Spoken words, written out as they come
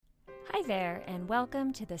Hi there, and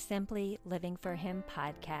welcome to the Simply Living for Him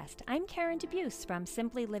podcast. I'm Karen DeBuse from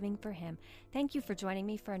Simply Living for Him. Thank you for joining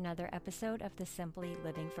me for another episode of the Simply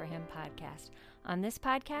Living for Him podcast. On this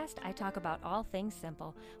podcast, I talk about all things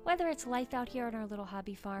simple, whether it's life out here on our little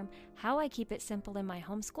hobby farm, how I keep it simple in my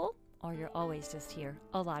homeschool, or you'll always just hear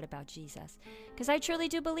a lot about Jesus. Because I truly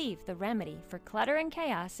do believe the remedy for clutter and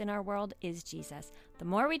chaos in our world is Jesus. The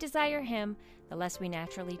more we desire Him, the less we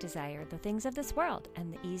naturally desire the things of this world,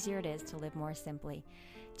 and the easier it is to live more simply.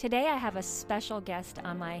 Today I have a special guest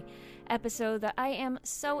on my episode that I am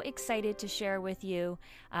so excited to share with you.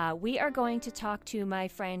 We are going to talk to my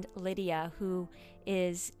friend Lydia, who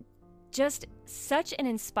is just such an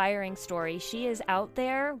inspiring story. She is out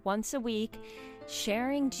there once a week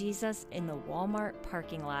sharing Jesus in the Walmart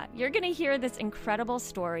parking lot. You're going to hear this incredible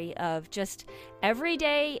story of just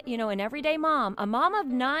everyday, an everyday mom, a mom of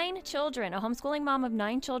 9 children, a homeschooling mom of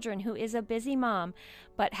 9 children who is a busy mom,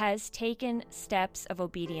 but has taken steps of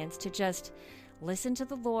obedience to just listen to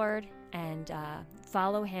the Lord and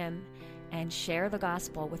follow Him and share the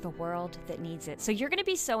gospel with a world that needs it. So you're going to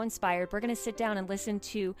be so inspired. We're going to sit down and listen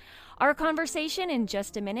to our conversation in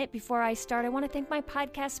just a minute. Before I start, I want to thank my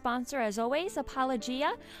podcast sponsor, as always,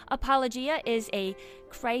 Apologia. Apologia is a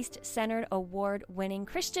Christ-centered, award-winning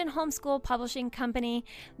Christian homeschool publishing company.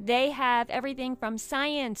 They have everything from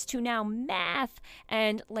science to now math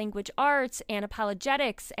and language arts and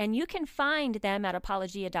apologetics, and you can find them at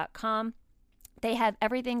apologia.com. They have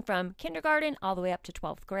everything from kindergarten all the way up to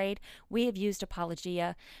 12th grade. We have used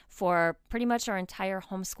Apologia for pretty much our entire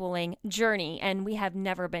homeschooling journey, and we have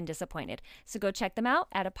never been disappointed. So go check them out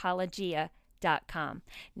at apologia.com.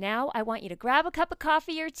 Now I want you to grab a cup of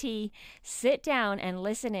coffee or tea, sit down, and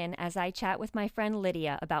listen in as I chat with my friend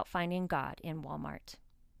Lydia about finding God in Walmart.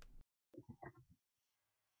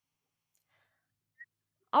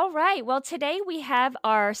 All right. Well, today we have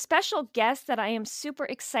our special guest that I am super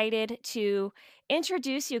excited to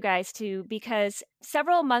introduce you guys to, because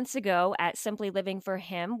several months ago at Simply Living for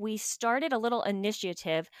Him, we started a little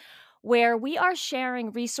initiative where we are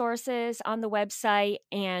sharing resources on the website,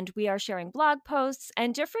 and we are sharing blog posts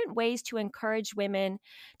and different ways to encourage women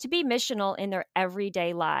to be missional in their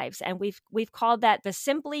everyday lives. And we've called that the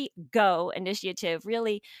Simply Go initiative,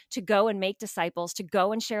 really to go and make disciples, to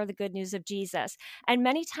go and share the good news of Jesus. And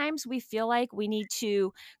many times we feel like we need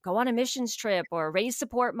to go on a missions trip or raise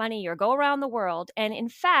support money or go around the world. And in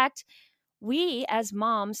fact, we as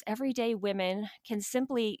moms, everyday women, can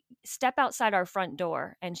simply step outside our front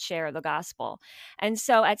door and share the gospel. And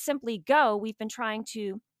so at Simply Go, we've been trying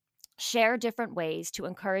to share different ways to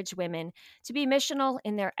encourage women to be missional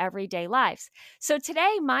in their everyday lives. So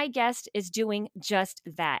today, my guest is doing just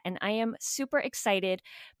that. And I am super excited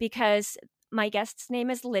because my guest's name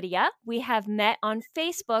is Lydia. We have met on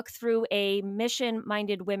Facebook through a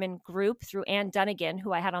mission-minded women group through Ann Dunnigan,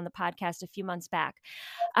 who I had on the podcast a few months back.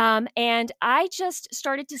 And I just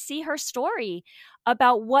started to see her story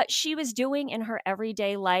about what she was doing in her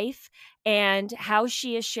everyday life and how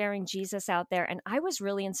she is sharing Jesus out there. And I was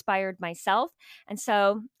really inspired myself. And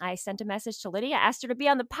so I sent a message to Lydia, asked her to be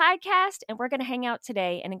on the podcast, and we're going to hang out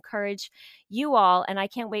today and encourage you all. And I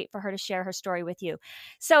can't wait for her to share her story with you.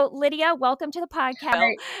 So Lydia, welcome to the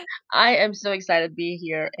podcast. I am so excited to be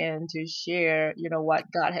here and to share, what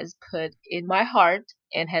God has put in my heart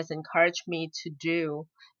and has encouraged me to do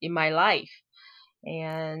in my life.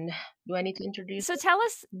 And do I need to introduce? So tell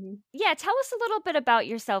us, tell us a little bit about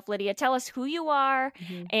yourself, Lydia. Tell us who you are,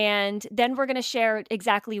 and then we're going to share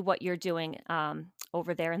exactly what you're doing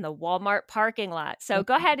over there in the Walmart parking lot. So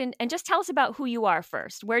go ahead and just tell us about who you are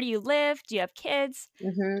first. Where do you live? Do you have kids?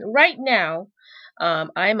 Right now,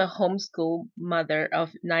 I'm a homeschool mother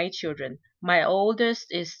of 9 children. My oldest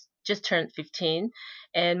is just turned 15,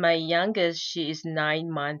 and my youngest, she is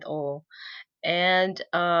 9 months old. And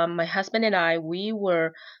my husband and I, we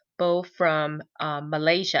were both from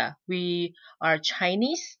Malaysia. We are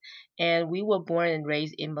Chinese, and we were born and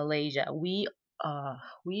raised in Malaysia. We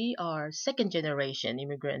are second generation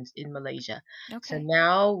immigrants in Malaysia. Okay. So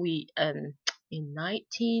now we in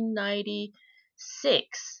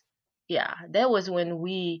 1996, that was when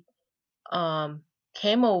we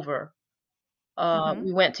came over.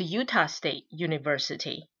 We went to Utah State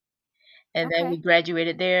University, and then we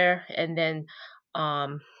graduated there, and then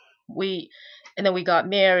we got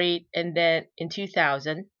married, and then in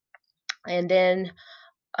 2000, and then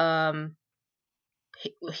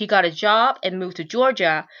he got a job and moved to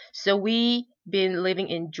Georgia. So we been living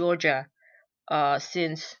in Georgia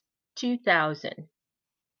since 2000.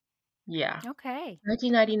 Yeah. Okay.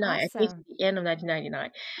 1999. Awesome. I think it's the end of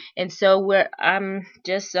 1999. And so I'm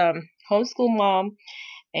just homeschool mom,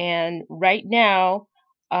 and right now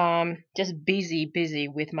just busy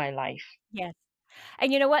with my life. Yes.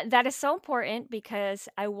 And you know what? That is so important because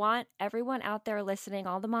I want everyone out there listening,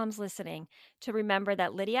 all the moms listening, to remember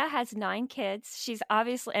that Lydia has 9 kids. She's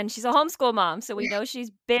obviously and she's a homeschool mom, so we know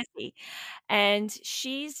she's busy. And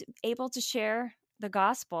she's able to share the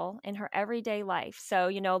gospel in her everyday life. So,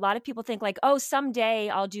 a lot of people think like, "Oh, someday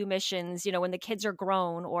I'll do missions, when the kids are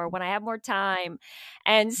grown or when I have more time."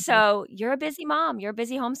 And Mhm. so, you're a busy mom, you're a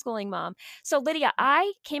busy homeschooling mom. So, Lydia,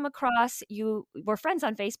 I came across you. We're friends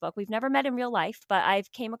on Facebook. We've never met in real life, but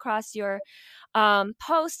I've came across your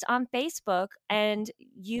post on Facebook, and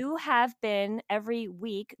you have been every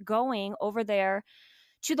week going over there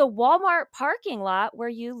to the Walmart parking lot where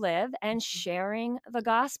you live and sharing the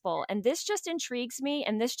gospel. And this just intrigues me,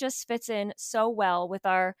 and this just fits in so well with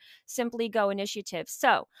our Simply Go initiative.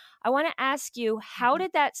 So I want to ask you, how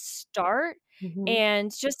did that start? Mhm.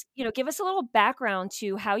 And just, give us a little background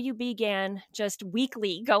to how you began just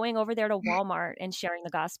weekly going over there to Walmart and sharing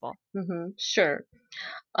the gospel. Sure.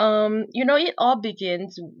 It all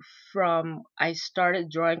begins from I started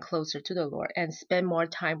drawing closer to the Lord and spend more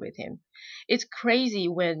time with Him. It's crazy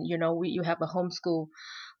when, you have a homeschool,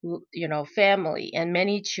 family and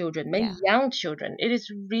many children, many Yeah. young children. It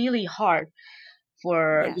is really hard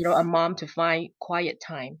for, a Yes. mom to find quiet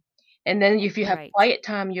time. And then if you have Right. quiet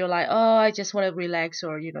time, you're like, oh, I just want to relax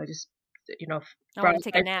or, just, you know, I want to browse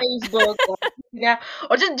take a my nap. Facebook or, yeah,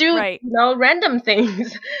 or just do, Right. random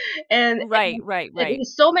things. And, Right. and, Right. and Right.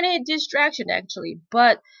 there's so many distraction actually.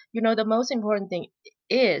 But, the most important thing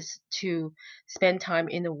is to spend time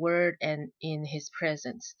in the Word and in His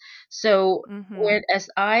presence. So Mm-hmm. when as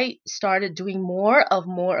I started doing more of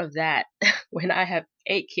that, when I have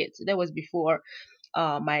 8 kids, that was before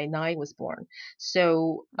my nine was born.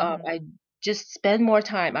 So Mm-hmm. I just spend more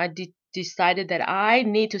time. I decided that I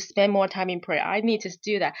need to spend more time in prayer. I need to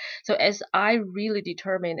do that. So as I really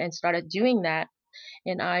determined and started doing that,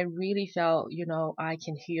 and I really felt, I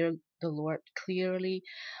can hear the Lord clearly.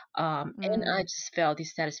 And I Mm. just felt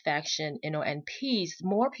this satisfaction, and peace,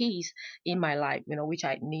 more peace in my life, which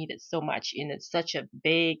I needed so much in such a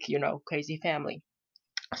big, crazy family.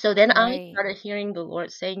 So then I Right. started hearing the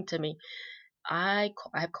Lord saying to me, I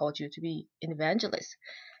have called you to be an evangelist.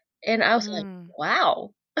 And I was like, Mm.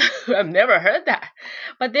 wow, I've never heard that.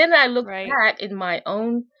 But then I looked Right. back in my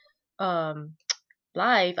own um,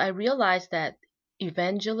 life, I realized that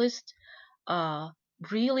evangelist uh,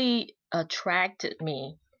 really attracted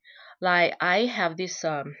me. Like I have this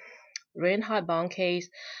Reinhard Bonnke's,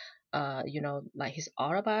 like his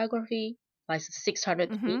autobiography, like 600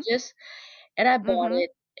 Mhm. pages, and I bought Mhm.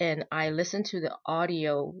 it and I listened to the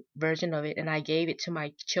audio version of it and I gave it to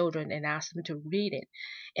my children and asked them to read it.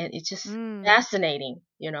 And it's just Mm. fascinating.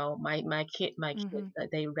 My kids, Mhm.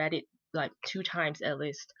 they read it like 2 times at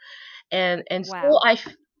least. And so Wow.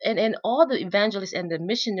 and all the evangelists and the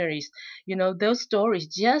missionaries, those stories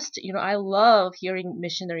just, I love hearing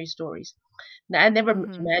missionary stories. Now, I never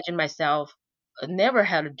Mhm. imagined myself, never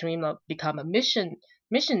had a dream of become a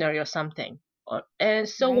missionary or something. And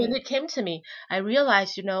so when Right. it came to me, I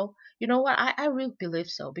realized, you know what? I really believe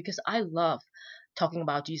so because I love talking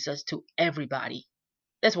about Jesus to everybody.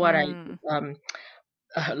 That's what I Mm. um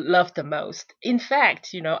love the most. In fact,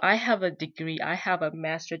 I have a degree. I have a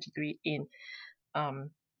master degree in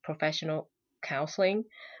um professional counseling,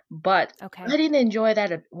 but I Okay. didn't enjoy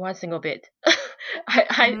that one single bit.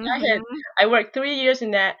 Mhm. I worked 3 years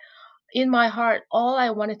in that. In my heart, all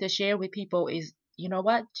I wanted to share with people is, you know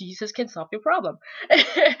what? Jesus can solve your problem.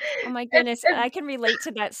 Oh my And, goodness, and, I can relate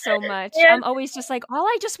to that so much. and I'm always just like, all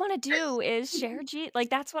I just wanna do is share like,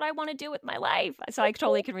 that's what I wanna do with my life. So I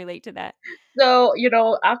totally can relate to that. so,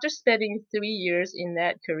 after spending 3 years in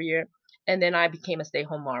that career, and then I became a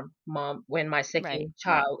stay-home mom when my Right. second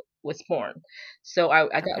Right. child was born. So I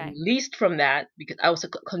got Okay. released from that because I was so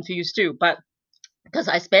confused too. But because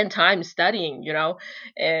I spent time studying,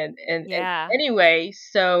 and Yeah. anyway,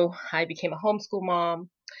 so I became a homeschool mom,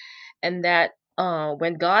 and that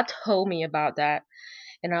when God told me about that,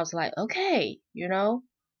 and I was like, okay,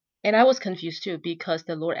 and I was confused too because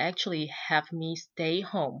the Lord actually have me stay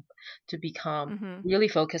home to become Mhm. really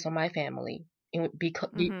focused on my family. Because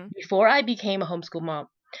Mhm. before I became a homeschool mom,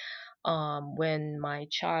 when I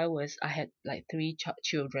had like three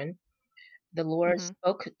children, the Lord Mhm.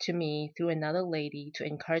 spoke to me through another lady to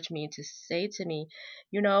encourage me to say to me,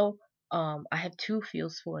 you know, I have two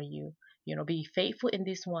fields for you. Be faithful in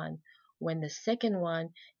this one. When the second one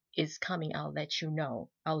is coming, I'll let you know.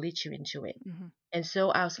 I'll lead you into it. Mhm. And so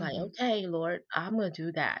I was like, Mhm. okay, Lord, I'm going to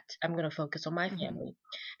do that. I'm going to focus on my Mhm. family.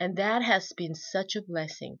 And that has been such a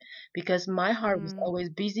blessing because my heart was Mm. always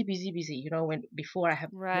busy, busy, busy. When before I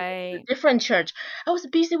have went to a Right. different church, I was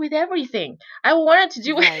busy with everything. I wanted to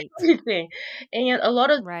do Right. everything. And a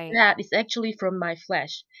lot of Right. that is actually from my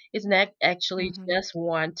flesh. It's not actually Mhm. just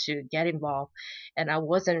want to get involved. And I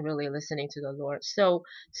wasn't really listening to the Lord. So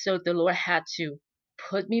the Lord had to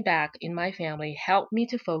put me back in my family, help me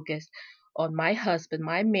to focus on my husband,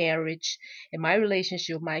 my marriage, and my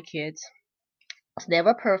relationship with my kids. It's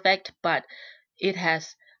never perfect, but it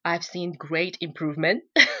has. I've seen great improvement,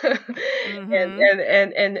 Mhm.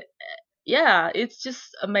 and yeah, it's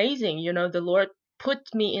just amazing. The Lord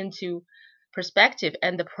put me into perspective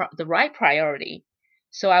and the right priority.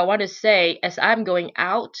 So I want to say, as I'm going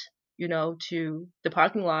out, to the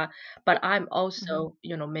parking lot, but I'm Mhm. also,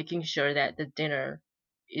 making sure that the dinner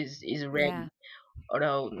is Yeah. ready,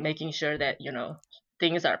 making sure that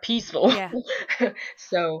things are peaceful. Yeah.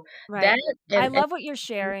 So that Right. I and love what you're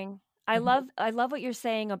sharing. Mhm, I love what you're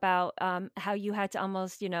saying about how you had to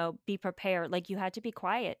almost, be prepared. Like you had to be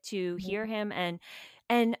quiet to hear mhm, him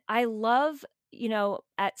and I love,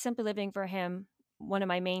 at Simply Living for Him, one of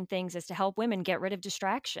my main things is to help women get rid of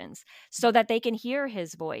distractions so that they can hear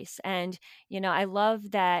his voice. And, I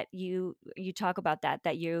love that you talk about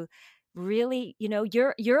that you really,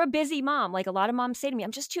 you're a busy mom. Like a lot of moms say to me,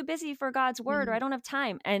 I'm just too busy for God's word or mhm, I don't have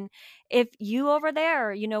time. And if you over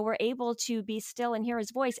there, were able to be still and hear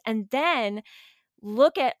his voice and then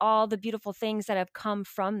look at all the beautiful things that have come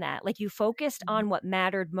from that. Like you focused on what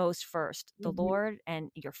mattered most first, the mhm, Lord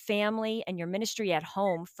and your family and your ministry at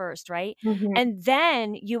home first, right? mhm, And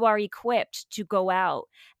then you are equipped to go out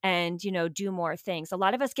and, do more things. A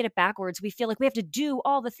lot of us get it backwards. We feel like we have to do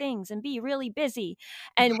all the things and be really busy.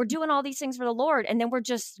 And we're doing all these things for the Lord. And then we're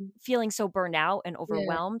just mhm. feeling so burned out and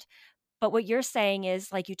Yeah. overwhelmed. But what you're saying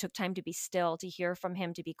is like you took time to be still, to hear from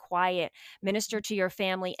him, to be quiet, minister to your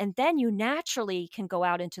family, and then you naturally can go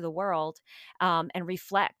out into the world and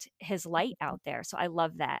reflect his light out there. So I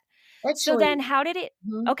love that. So Actually, then, how did it?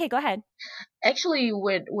 mhm. Okay, go ahead. Actually,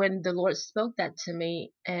 when the Lord spoke that to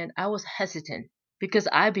me, and I was hesitant because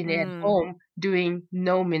I've been at Mm, home doing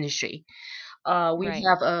no ministry. We right.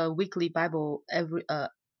 have a weekly Bible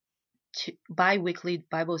bi-weekly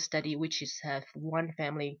Bible study, which is have one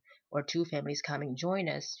family or two families come and join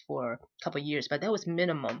us for a couple of years, but that was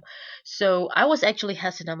minimum. So I was actually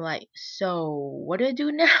hesitant. I'm like, so what do I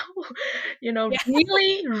do now? Yeah.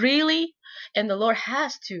 Really, really? And the Lord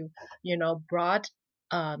has to, brought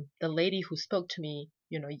the lady who spoke to me,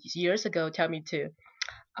 years ago, tell me to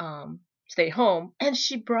stay home. And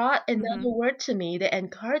she brought Hmm. another word to me that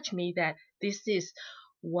encouraged me that this is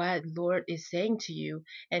what Lord is saying to you.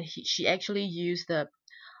 And she actually used the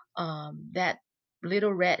that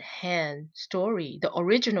little red hen story, the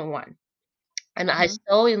original one. And I Hmm.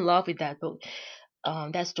 so in love with that book,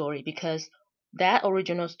 that story, because that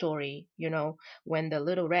original story, when the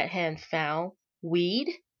little red hen found weed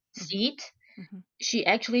Hmm. seed, Hmm. she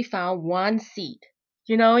actually found one seed.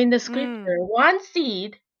 In the scripture, Mm, one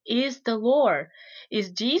seed is the Lord,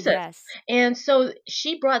 is Jesus. yes. And so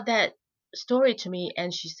she brought that story to me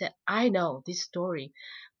and she said, I know this story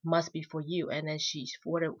must be for you. And then she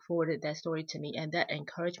forwarded that story to me, and that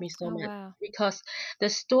encouraged me so Oh, much wow. because the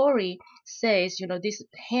story says, this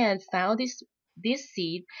hand found this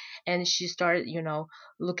seed, and she started,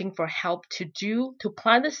 looking for help to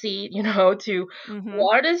plant the seed, to Hmm.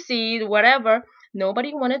 water the seed, whatever.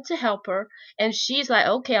 Nobody wanted to help her. And she's like,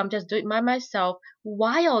 okay, I'm just doing it by myself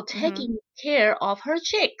while Hmm. taking care of her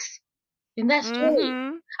chicks in that story.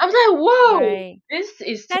 Hmm. I was like, whoa, Right. this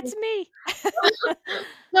is That's me.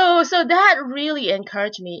 so that really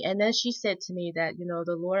encouraged me. And then she said to me that,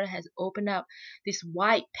 the Lord has opened up this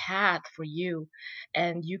wide path for you,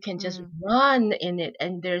 and you can just Mm, run in it,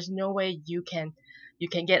 and there's no way you can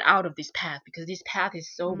get out of this path because this path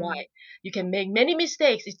is so mm, wide. You can make many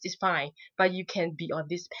mistakes, it's fine, but you can be on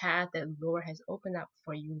this path that the Lord has opened up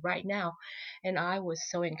for you right now. And I was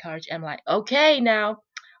so encouraged. I'm like, okay, now,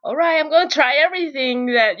 all right, I'm gonna try everything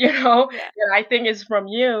that yeah. that I think is from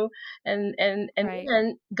you. And Right.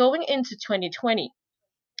 then going to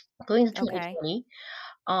Okay. 2020,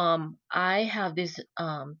 I have this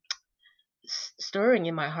stirring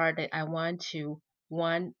in my heart that I want to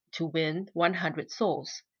win 100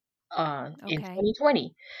 souls in Okay.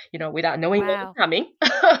 2020, without knowing when it's Wow. coming.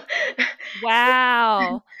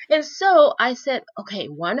 Wow. And so I said, okay,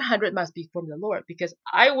 100 must be from the Lord because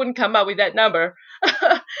I wouldn't come up with that number.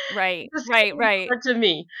 Right. Just Right. came Right. to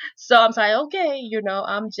me. So I'm like, okay,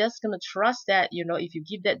 I'm just gonna trust that, if you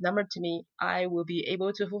give that number to me, I will be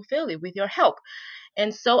able to fulfill it with your help.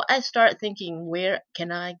 And so I start thinking, where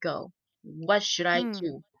can I go? What should I Hmm.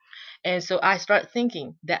 do? And so I start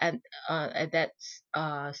thinking that at that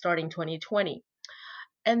starting 2020.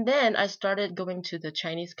 And then I started going to the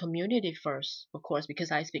Chinese community first, of course,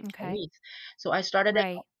 because I speak Okay. Chinese. So I started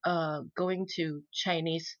Right. going to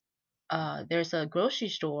Chinese. There's a grocery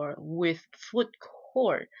store with food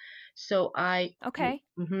court. So Okay.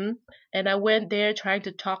 hmm and I went there trying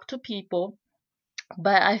to talk to people,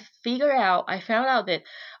 but I found out that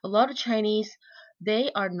a lot of Chinese,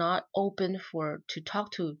 they are not open to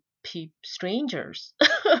talk to strangers.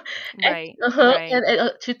 Right. Right.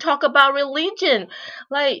 And to talk about religion,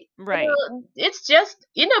 like Right. it's just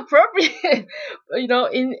inappropriate,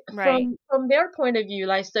 in Right. from their point of view.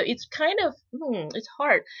 Like, so it's kind of it's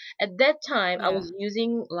hard. At that time, I Yeah. was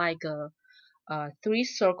using like a three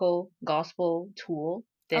circle gospel tool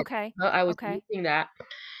that Okay. I was Okay. using that,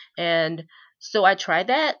 and so I tried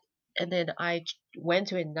that, and then I went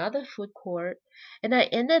to another food court, and I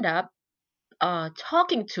ended up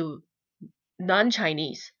talking to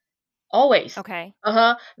non-Chinese always. Okay.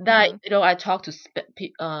 That Mhm. I talked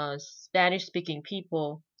to Spanish speaking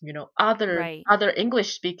people, Right. other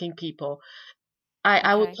English speaking people.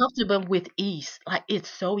 I would Okay. talk to them with ease, like it's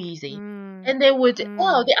so easy. Mm. And they would,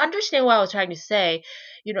 oh, Mm. they understand what I was trying to say.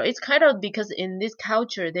 It's kind of because in this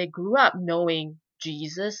culture, they grew up knowing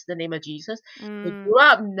Jesus, the name of Jesus. They Mm. grew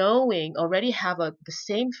up knowing, already have the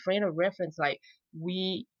same frame of reference, like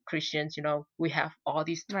we Christians, we have all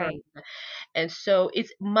these terms. Right. And so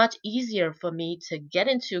it's much easier for me to get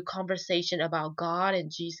into conversation about God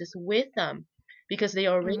and Jesus with them because they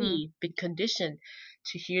Mhm. already been conditioned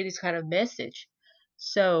to hear this kind of message.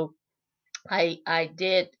 So I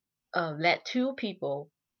did led two people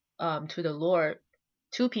to the Lord,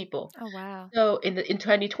 two people. Oh, wow. So in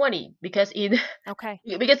 2020, because in Okay.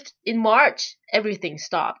 because in March everything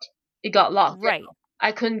stopped. It got locked Right. down.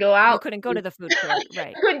 I couldn't go You out. couldn't go to the food court.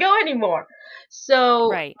 Right. Couldn't go anymore. So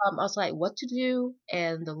Right. I was like, what to do?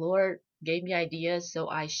 And the Lord gave me ideas. So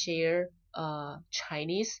I share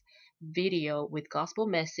Chinese video with gospel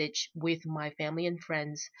message with my family and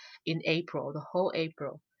friends in April, the whole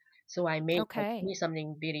April. So I made like Okay. 20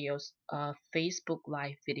 something videos, Facebook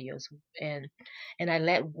live videos, and I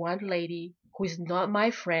let one lady who is not my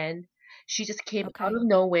friend. She just came out Okay. of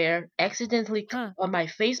nowhere, accidentally Huh. on my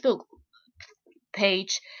Facebook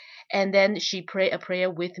page, and then she prayed a prayer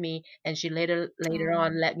with me, and she later Oh,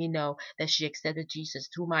 on let me know that she accepted Jesus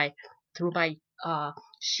through my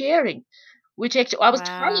sharing, which actually I was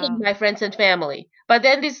targeting wow. my friends and family, but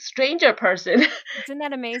then this stranger person. Isn't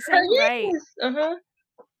that amazing? Right. Yes,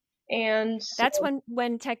 and so That's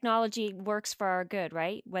when technology works for our good,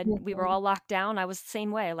 right? When we were mhm, all locked down, I was the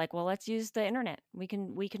same way. Like, well, let's use the internet. We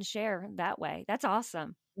can share that way. That's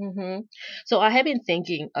awesome. mhm. So I have been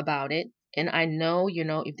thinking about it, and I know,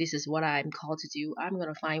 if this is what I'm called to do, I'm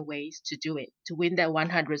gonna find ways to do it to win that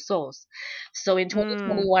 100 souls. So in Mm.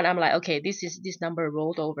 2021, I'm like, okay, this number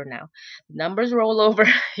rolled over now. Numbers roll over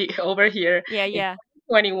over here Yeah, in yeah.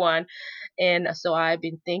 2021, and so I've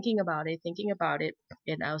been thinking about it,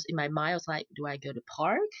 and I was in my mind, I was like, do I go to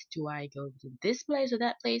park? Do I go to this place or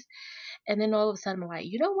that place? And then all of a sudden, I'm like,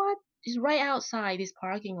 you know what? It's right outside this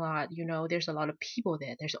parking lot. There's a lot of people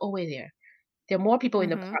there. There's always there. There are more people in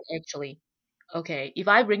the Mhm. park actually. Okay, if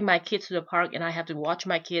I bring my kids to the park and I have to watch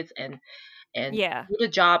my kids and Yeah. do the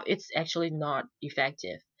job, it's actually not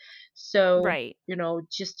effective. So, Right.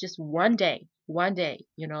 just one day,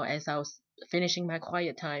 as I was finishing my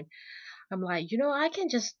quiet time, I'm like, I can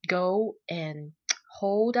just go and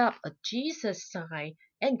hold up a Jesus sign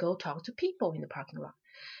and go talk to people in the parking lot.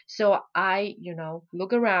 So I,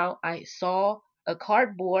 look around. I saw a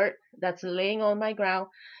cardboard that's laying on my ground,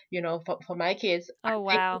 for my kids. Oh,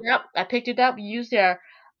 Picked wow. it up. I picked it up, used their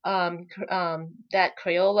that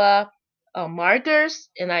Crayola markers,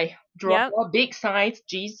 and I draw Yep. big signs,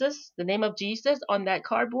 Jesus, the name of Jesus, on that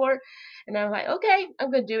cardboard. And I'm like, okay,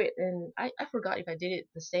 I'm gonna do it. And I forgot if I did it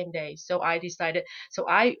the same day. So I decided. So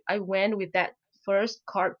I went with that first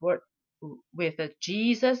cardboard with a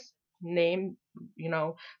Jesus name,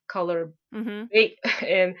 color Mhm. big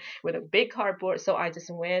and with a big cardboard. So I just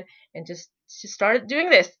went and just started doing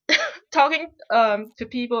this, talking to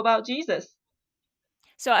people about Jesus.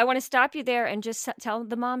 So I want to stop you there and just tell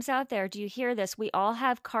the moms out there, do you hear this? We all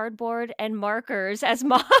have cardboard and markers as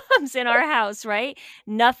moms in our house, right?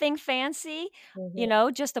 Nothing fancy,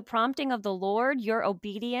 Hmm. just the prompting of the Lord, your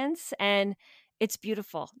obedience, and It's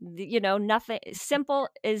beautiful. Nothing simple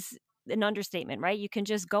is an understatement, right? You can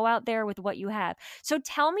just go out there with what you have. So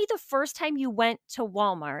tell me the first time you went to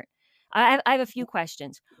Walmart. I have a few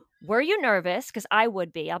questions. Were you nervous? Because I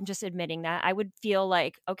would be. I'm just admitting that. I would feel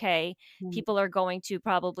like, okay, Mm. people are going to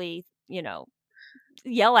probably,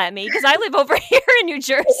 yell at me because I live over here in New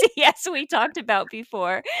Jersey, as we talked about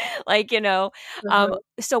before. Like, Uh-huh.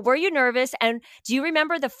 so were you nervous? And do you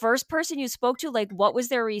remember the first person you spoke to? Like, what was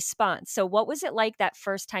their response? So, what was it like that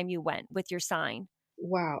first time you went with your sign?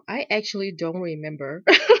 Wow, I actually don't remember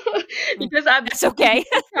Mm, because I've that's been okay.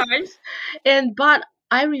 different times. But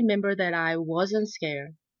I remember that I wasn't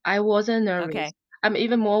scared. I wasn't nervous. Okay. I'm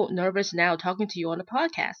even more nervous now talking to you on the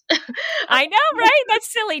podcast. I know, right?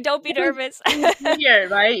 That's silly. Don't be It was, nervous. it was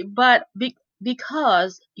weird, right? But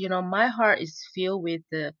because, my heart is filled with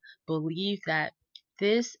the belief that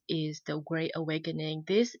this is the great awakening.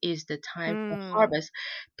 This is the time for Mm, harvest.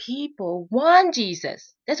 People want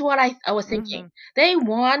Jesus. That's what I was thinking. hmm. They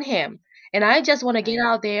want him. And I just want to get Right.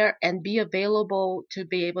 out there and be available to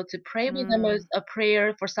be able to pray with them Mm, a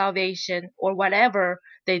prayer for salvation or whatever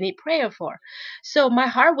they need prayer for. So my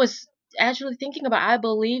heart was actually thinking about, I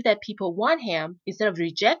believe that people want him instead of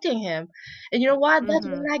rejecting him. And you know what? That's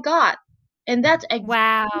hmm. what I got. And that's exactly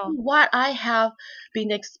Wow. what I have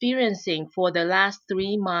been experiencing for the last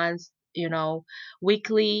 3 months,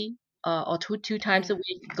 weekly or two times Yeah. a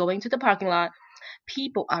week, going to the parking lot.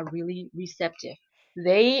 People are really receptive.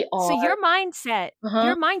 They So are, uh-huh,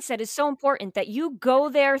 your mindset is so important that you go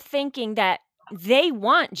there thinking that they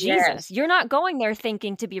want Jesus. yes. You're not going there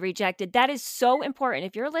thinking to be rejected. That is so important.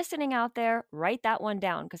 If you're listening out there, write that one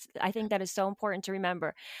down because I think that is so important to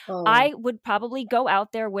remember. Oh, I would probably go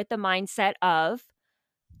out there with the mindset of,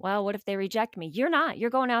 well, what if they reject me? You're not. You're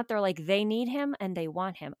going out there like they need him and they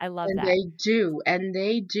want him. I love and that. they do, and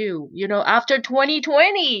they do. After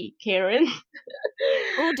 2020, Karen.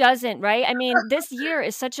 Who doesn't, right? I mean, this year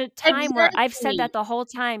is such a time where I've said Exactly. that the whole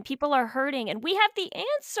time. People are hurting and we have the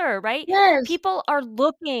answer, right? Yes. People are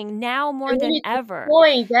looking now more And we than need to ever.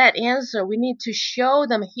 point that answer. We need to show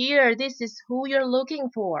them here, this is who you're looking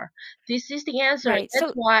for. This is the answer. Right.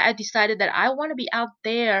 That's So, why I decided that I want to be out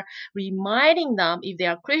there reminding them if they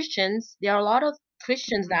are Christians. There are a lot of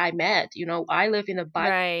Christians mhm, that I met. I live in a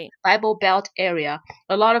right, Bible Belt area.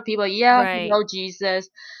 A lot of people, yeah, we right, know Jesus.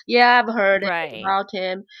 Yeah, I've heard right, about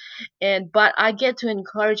him. But I get to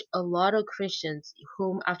encourage a lot of Christians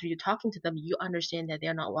whom after you're talking to them, you understand that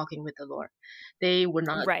they're not walking with the Lord. They were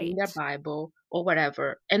not reading their right, Bible or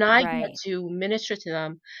whatever. And I get right, to minister to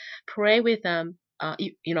them, pray with them,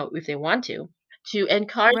 if they want to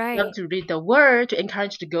encourage them right. to read the word, to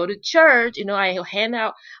encourage to go to church. I hand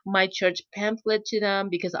out my church pamphlet to them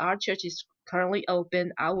because our church is currently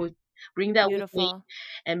open. I would bring that with me Beautiful,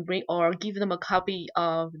 and bring or give them a copy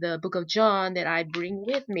of the book of John that I bring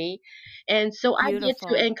with me. And so I get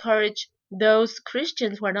to beautiful. encourage those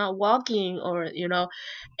Christians who are not walking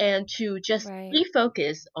and to just Right,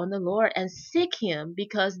 refocus on the Lord and seek Him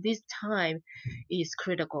because this time is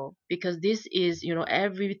critical. Because this is,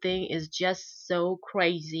 everything is just so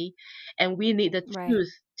crazy and we need the right,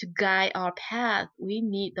 truth to guide our path. We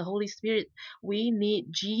need the Holy Spirit. We need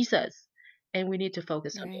Jesus and we need to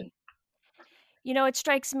focus on Him. right. It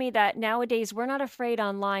strikes me that nowadays we're not afraid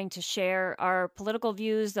online to share our political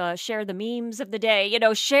views, share the memes of the day,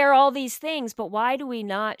 share all these things. But why do we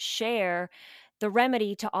not share the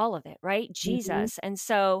remedy to all of it, right? Hmm. Jesus. And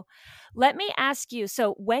so let me ask you,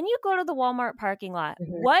 so when you go to the Walmart parking lot,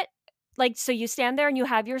 Hmm. so you stand there and you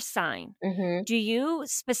have your sign. Hmm. Do you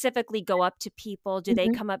specifically go up to people? Do they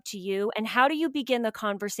Hmm. come up to you? And how do you begin the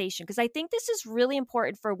conversation? Because I think this is really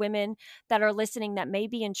important for women that are listening that may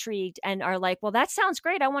be intrigued and are like, well, that sounds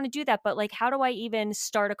great. I want to do that. But like, how do I even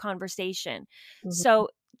start a conversation? Hmm. So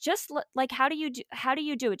like, how do you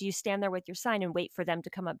do it? Do you stand there with your sign and wait for them to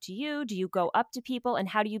come up to you? Do you go up to people? And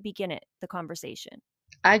how do you begin the conversation?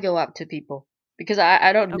 I go up to people because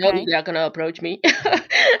I don't know if Okay. they're gonna approach me.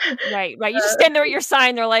 Right, right. You just stand there with your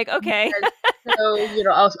sign. They're like, okay. And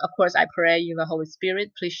so, also, of course, I pray, Holy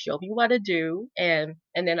Spirit, please show me what to do, and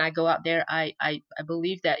then I go out there. I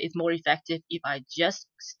believe that it's more effective if I just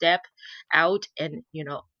step out and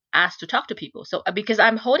ask to talk to people. So because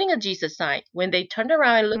I'm holding a Jesus sign, when they turn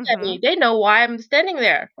around and look at Hmm. me, they know why I'm standing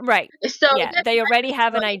there. Right. So Yeah. that They already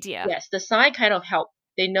have an sign, idea. yes, the sign kind of help.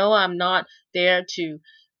 They know I'm not there to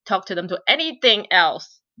talk to them to anything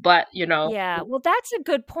else But Yeah, well, that's a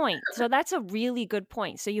good point. So that's a really good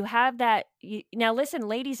point. So you have that now listen,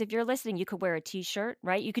 ladies, if you're listening, you could wear a t-shirt,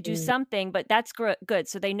 right? You could do mm, something, but that's good.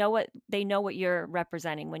 So they know what you're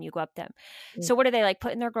representing when you go up to them. mm. So what are they like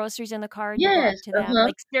putting their groceries in the car and you go up Yes, to them? uh-huh.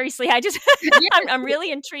 Like seriously, I just I'm Yes. I'm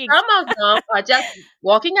really intrigued. Some of them are just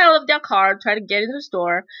walking out of their car, trying to get into the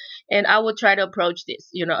store, and I would try to approach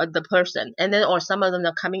the person, and then or some of them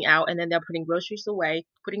are coming out, and then they're putting groceries away,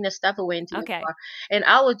 putting their stuff away into the Okay. car, and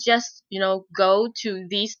I would just go to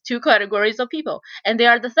these two categories of people, and they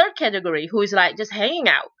are the third category who is like just hanging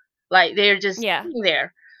out, like they're just Yeah. sitting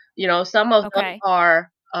there. Some of them Okay.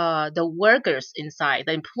 are the workers inside,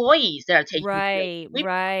 the employees that are taking the break. Right, We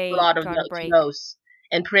pray a right. lot of Got a to break. those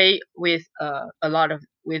and pray with a lot of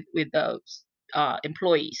with those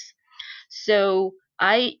employees. So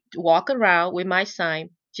I walk around with my sign,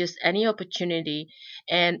 just any opportunity,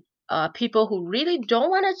 and people who really don't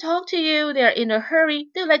want to talk to you, they're in a hurry,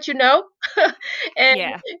 they'll let you know. And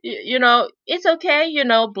Yeah. it's okay,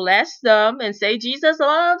 bless them and say Jesus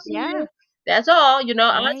loves Yeah. you. That's all. I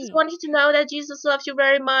just Right. want you to know that Jesus loves you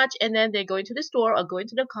very much. And then they go into the store or go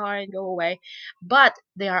into the car and go away. But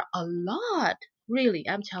there are a lot, really,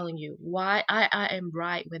 I'm telling you, why I am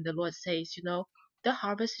right when the Lord says, the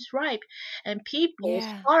harvest is ripe and people's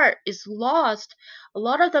Yeah. heart is lost. A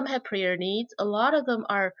lot of them have prayer needs. A lot of them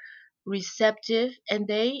are receptive and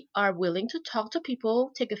they are willing to talk to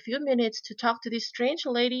people, take a few minutes to talk to this strange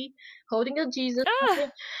lady holding a Jesus Ah,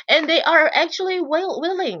 sign, and they are actually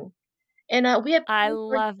willing. And we have I prayed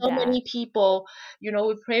for love so that. many people. We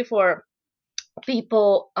pray for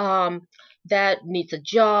people that needs a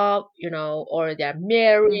job, or their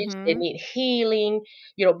marriage, they Mhm. need healing,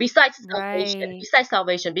 Right. besides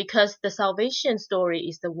salvation, because the salvation story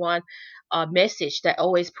is the one message that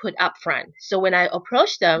always put up front. So when I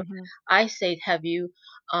approach them, Mhm. I say, have you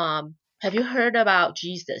heard about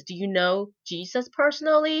Jesus? Do you know Jesus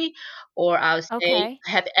personally? Or I'll say, Okay.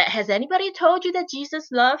 has anybody told you that Jesus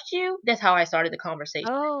loves you? That's how I started the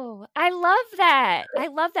conversation. Oh, I love that. I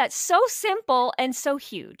love that. So simple and so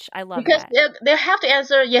huge. I love Because that. they have to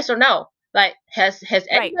answer yes or no. Like, has Right.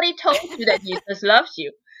 anybody told you that Jesus loves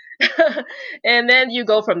you? And then you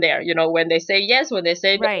go from there. When they say yes, when they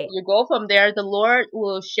say no, Right. you go from there. The Lord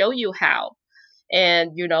will show you how.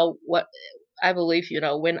 And what I believe,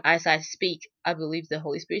 when as I speak, I believe the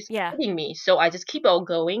Holy Spirit is Yeah. guiding me. So I just keep on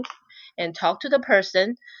going and talk to the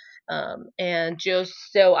person. And just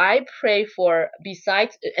so I pray for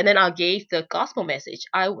besides, and then I'll give the gospel message.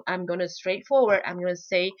 I'm gonna straightforward. I'm gonna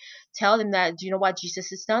say, tell them that, do you know what Jesus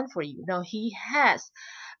has done for you? No, He has,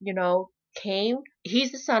 you know, came.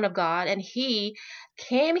 He's the Son of God, and He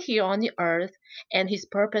came here on the earth, and His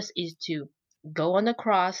purpose is to go on the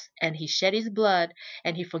cross, and He shed His blood,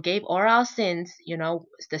 and He forgave all our sins.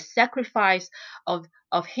 The sacrifice of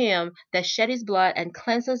Him that shed His blood and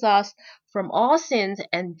cleanses us from all sins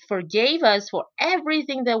and forgave us for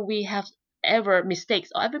everything that we have ever mistakes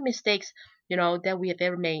or ever mistakes that we have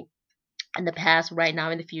ever made in the past, right now,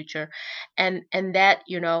 in the future. And that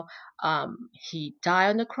He died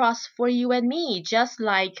on the cross for you and me, just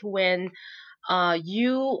like when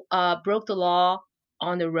you broke the law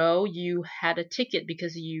on the road. You had a ticket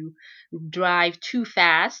because you drive too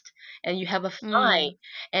fast and you have a fine. Mm.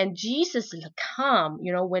 And Jesus come,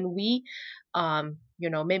 when we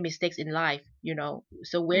make mistakes in life.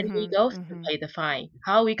 So where do we Mhm. go to Mhm. pay the fine?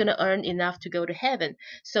 How are we going to earn enough to go to heaven?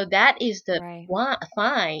 So that is the Right. one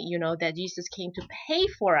fine, that Jesus came to pay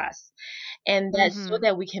for us, and that's so Mhm.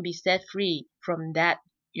 that we can be set free from that,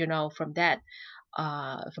 from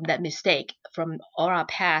that mistake, from all our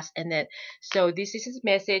past. And then, so this is His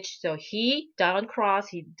message. So He died on cross,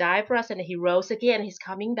 He died for us, and He rose again. He's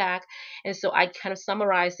coming back. And so I kind of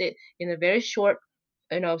summarized it in a very short,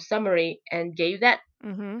 summary, and gave that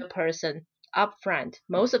Mhm. to the person up front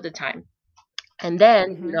most of the time. And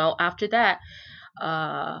then, Mhm. after that,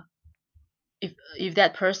 uh, if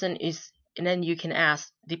that person is, and then you can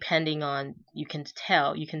ask, depending on, you can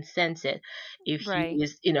tell, you can sense it, if he Right.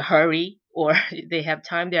 is in a hurry or they have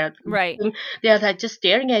time. Right. They're like just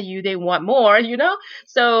staring at you, they want more.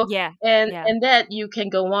 So, Yeah. and Yeah. and that you can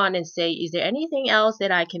go on and say, is there anything else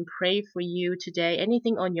that I can pray for you today?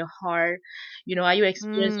 Anything on your heart? Are you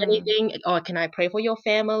experiencing Mm. anything, or can I pray for your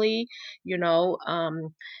family?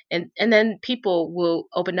 And then people will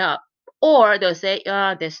open up, or they'll say,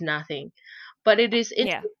 there's nothing. But it is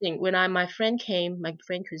Yeah. interesting. When my friend came, my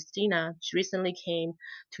friend Christina, she recently came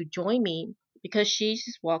to join me because she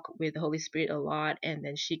just walked with the Holy Spirit a lot, and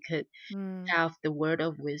then she could Mm. have the word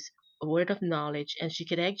of wisdom, a word of knowledge, and she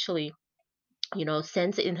could actually,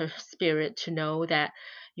 sense it in her spirit to know that,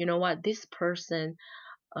 this person,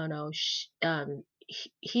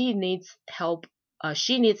 he needs help.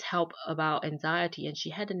 She needs help about anxiety, and she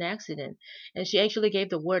had an accident, and she actually gave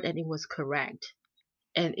the word, and it was correct.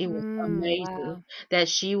 And it was amazing Wow. that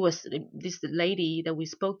she was this lady that we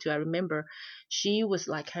spoke to. I remember she was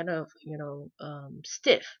like kind of,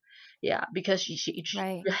 stiff, yeah, because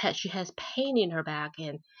Right. she has pain in her back,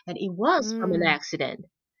 and it was from an Mm. accident,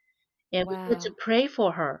 and we had to Wow. pray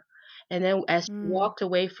for her. And then as she Mm. walked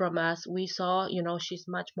away from us, we saw, she's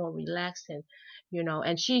much more relaxed, and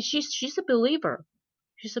and she's a believer.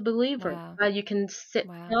 She's a believer. Wow. But you can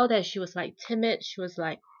Wow. tell that she was like timid. She was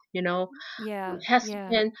like, you know, Yeah.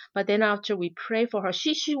 Yeah. hesitant. But then after we pray for her,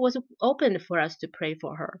 she was open for us to pray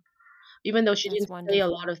for her, even though she That's didn't say a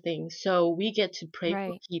lot wonderful. of things. So we get to pray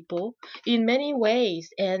for Right. people in many ways,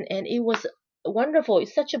 and it was wonderful.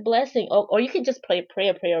 It's such a blessing. Or you can just pray a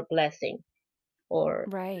prayer of blessing.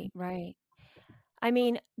 Or Right. Right. I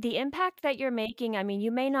mean, the impact that you're making, I mean,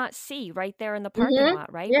 you may not see right there in the parking hmm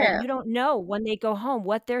lot, right? But yeah, you don't know when they go home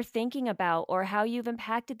what they're thinking about or how you've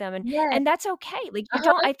impacted them, yes, and that's okay. Like, you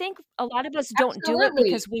don't uh-huh, I think a lot of us don't do it absolutely.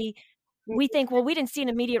 because we Mhm. think, "Well, we didn't see an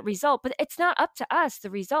immediate result," but it's not up to us, the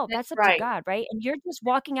result, That's that's up to right. God, right? And you're just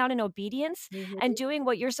walking out in obedience and hmm doing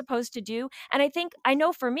what you're supposed to do, and I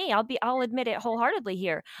know for me, I'll admit it wholeheartedly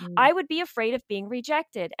here, mm I would be afraid of being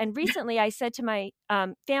rejected, and recently I said to my,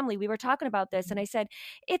 family, we were talking about this, and I said,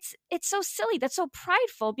 "It's so silly, that's so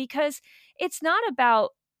prideful because it's not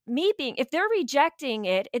about me being if they're rejecting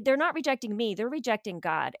they're not rejecting me, they're rejecting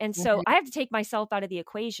God, and so hmm I have to take myself out of the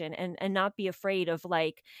equation and not be afraid of,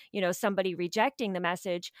 like, somebody rejecting the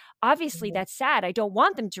message. Obviously, hmm that's sad. I don't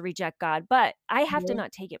want them to reject God, but I have to hmm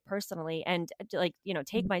not take it personally and like,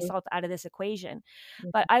 take hmm myself out of this equation.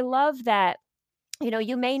 But hmm I love that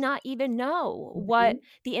you may not even know what hmm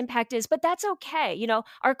the impact is, but that's okay.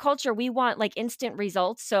 Our culture, we want like instant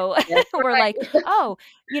results. So That's we're like, right. oh,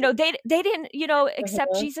 they didn't,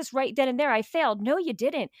 accept Uh-huh. Jesus right then and there. I failed. No, you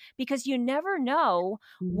didn't, because you never know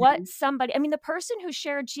what Mhm. somebody, I mean, the person who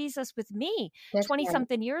shared Jesus with me That's 20 right.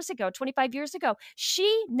 something years ago, 25 years ago,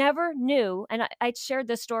 she never knew. And I shared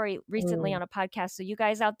this story recently Mm. on a podcast. So you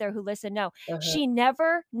guys out there who listen know, Uh-huh. she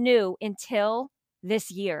never knew until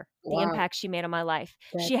this year the Wow, impact she made on my life.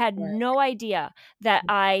 She that's had right. no idea that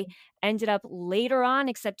I ended up later on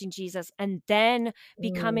accepting Jesus and then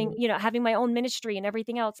becoming, Mm. having my own ministry and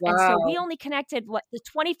everything else. And so we Wow, only connected the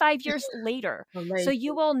 25 years later. So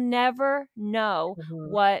you amazing. will never know Mhm.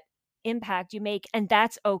 what impact you make, and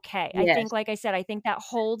that's okay. I think, Yes. like I said, I think that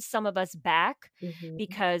holds some of us back Mhm.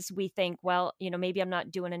 because we think, well, maybe I'm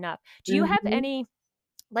not doing enough. Do you have Mhm. any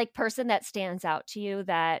like person that stands out to you,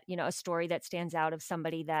 that a story that stands out of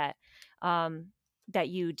somebody um that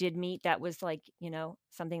you did meet, that was like,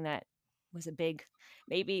 something that was a big,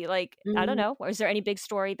 maybe, like, I don't Mm. know, or is there any big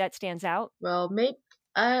story that stands out? Well,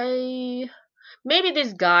 I maybe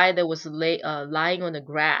this guy that was lying on the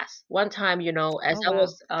grass one time. As Oh, I wow.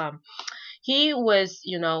 was, he was,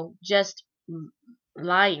 just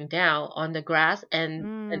lying down on the grass, and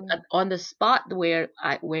Mm, on the spot where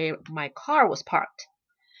my car was parked.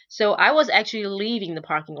 So I was actually leaving the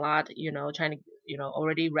parking lot, trying to,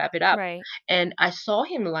 already wrap it up. right. And I saw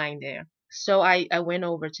him lying there. So I went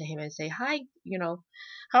over to him and say, "Hi,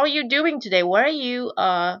 how are you doing today? Where are you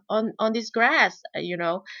on this grass?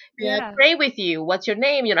 May I Yeah. pray with you? What's your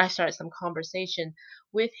name?" I started some conversation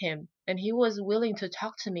with him, and he was willing to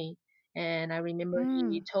talk to me. And I remember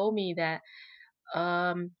he Mm, told me that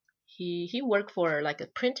um, he worked for like a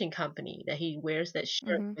printing company, that he wears that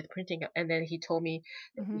shirt mm-hmm, with printing, and then he told me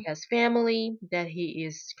that mm-hmm, he has family, that he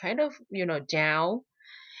is kind of, down,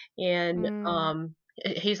 and mm.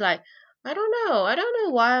 he's like, I don't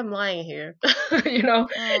know why I'm lying here, you know,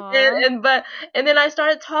 and Aw. and but and then I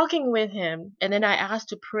started talking with him, and then I asked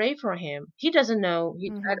to pray for him. He doesn't know.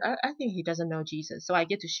 Mm-hmm. I think he doesn't know Jesus, so I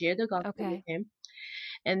get to share the gospel with Okay. him,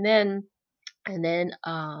 and then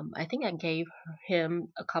I think I gave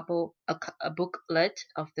him a booklet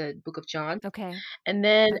of the Book of John. Okay. And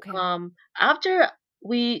then Okay. after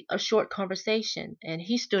we a short conversation, and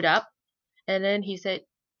he stood up, and then he said,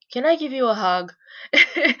 "Can I give you a hug?"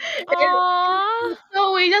 And Aw.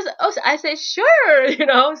 so we just also I said,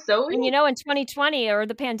 "Sure," so And we in 2020 or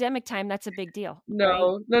the pandemic time, that's a big deal, right?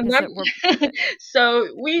 no, no, Because not so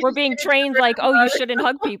we we're just being gave each trained other like, a "Oh, you hug. shouldn't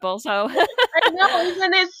hug people," so I know,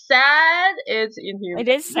 isn't it sad? It's inhuman. it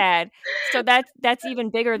is sad. So that's even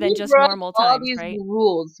bigger than We just broke normal all times, these right?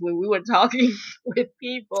 rules when we were talking with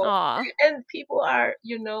people, Aw. and people are,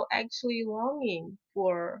 actually longing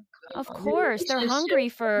for Of course, they're relationship, hungry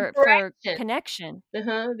for interaction. connection.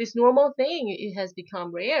 This normal thing, it has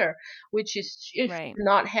become rare, which is it should Right.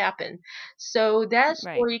 not happen. So that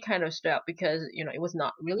Right. story kind of stopped because it was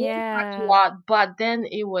not really in the parking Yeah. lot, but then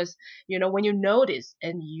it was when you notice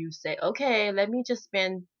and you say, okay, let me just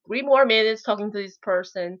spend 3 more minutes talking to this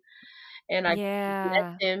person, and I bless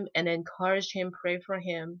Yeah. him and encourage him, pray for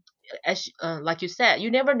him. Like you said,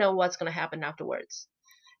 you never know what's gonna happen afterwards.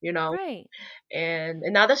 You know. Right. And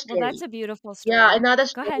another Well, that's story. a beautiful Yeah, story. another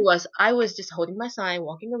Go story ahead. was I was just holding my sign,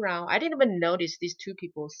 walking around. I didn't even notice these two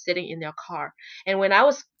people sitting in their car. And when I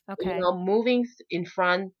was, Okay. moving in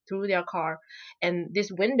front through their car, and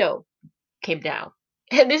this window came down,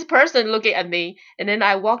 and this person looking at me, and then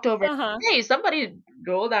I walked over. Uh-huh. Hey, somebody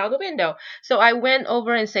rolled down the window. So I went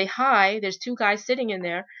over and say hi. There's two guys sitting in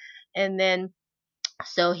there, and then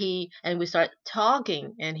we started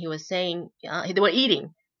talking, and he was saying they were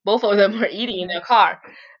eating. Both of them were eating in Mhm. their car,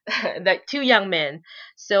 like two young men.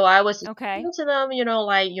 So I was just Okay. talking to them,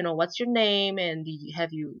 like, what's your name, and have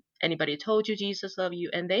you anybody told you Jesus love you?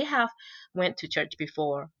 And they have went to church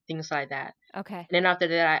before, things like that. Okay. And then after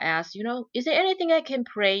that, I asked, is there anything I can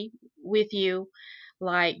pray with you?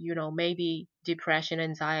 Like, maybe depression,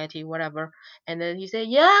 anxiety, whatever. And then he said,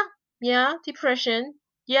 yeah, yeah, depression.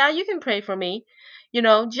 Yeah, you can pray for me.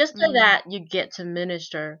 Just so Mm. that you get to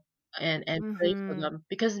minister and pray for Mhm. them,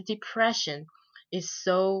 because depression is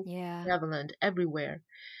so Yeah. prevalent everywhere.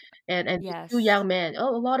 And these two Yes. young men,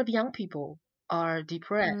 oh, a lot of young people are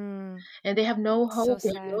depressed, Mm. and they have no So hope, they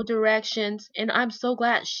have no sad. directions. And I'm so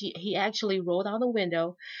glad he actually rolled out the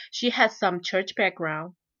window. She had some church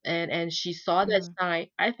background, and she saw that Mhm. sign.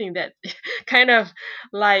 I think that kind of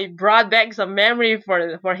like brought back some memory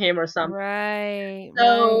for him or something. Right.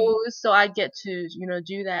 Right. So I get to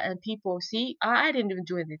do that, and people see I didn't even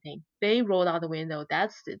do anything. They rolled out the window.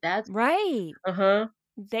 That's Right. uh-huh.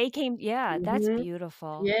 They came yeah, that's Mhm.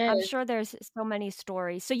 beautiful. I'm Yes. sure there's so many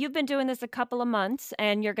stories. So you've been doing this a couple of months,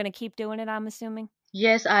 and you're gonna keep doing it, I'm assuming?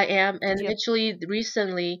 Yes, I am. Did And you actually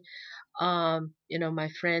recently, my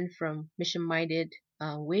friend from Mission Minded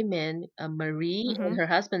Women, Marie, and Mhm. her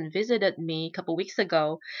husband visited me a couple weeks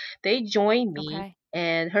ago. They joined me, Okay.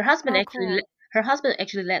 and Oh, cool. her husband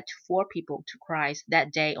actually led 4 people to Christ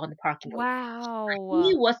that day on the parking lot.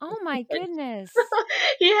 He Wow. was Oh my consistent. goodness.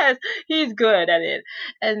 he has he's good at it.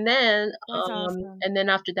 And then That's awesome.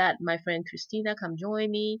 after that, my friend Christina come join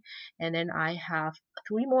me, and then I have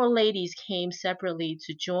 3 more ladies came separately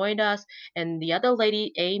to join us. And the other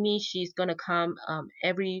lady, Amy, she's gonna come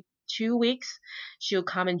every 2 weeks. She'll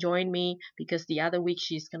come and join me because the other week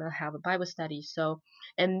she's gonna have a Bible study. So,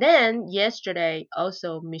 and then yesterday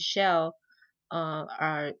also Michelle,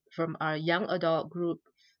 our from our young adult group,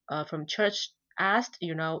 from church, asked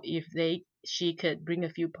if they she could bring a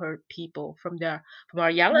few people from our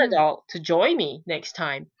young Mm. adult to join me next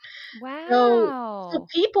time. So Wow.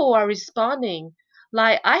 people are responding.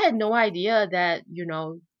 Like, I had no idea that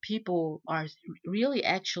people are really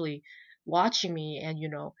actually watching me,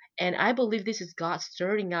 and I believe this is God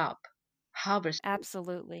stirring up harvest.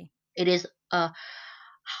 Absolutely. It is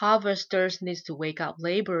harvesters needs to wake up,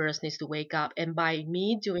 laborers needs to wake up, and by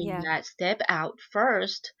me doing Yeah. that, step out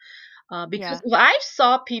first, because Yeah. if I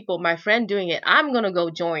saw people, my friend doing it, I'm gonna go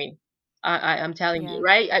join. I'm telling you, Yeah.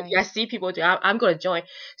 right? Right. I see people do. I'm gonna join.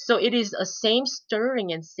 So it is a same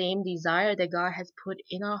stirring and same desire that God has put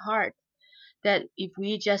in our heart, that if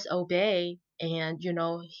we just obey, and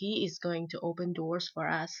he is going to open doors for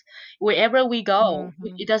us wherever we go.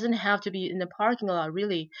 Mhm. It doesn't have to be in the parking lot,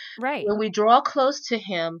 really. Right. When we draw close to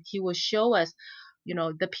him, he will show us,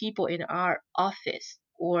 the people in our office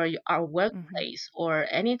or our Mhm. workplace, or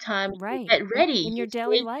anytime you Right. get ready, In you your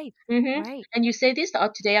daily say, life. hmm Right. and you say this,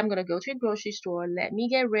 today I'm going to go to a grocery store. Let me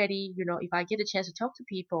get ready. If I get a chance to talk to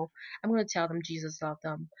people, I'm going to tell them Jesus loved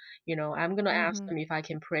them. I'm going to ask Mhm. them if I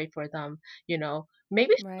can pray for them.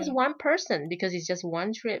 Maybe it's just Right. one person because it's just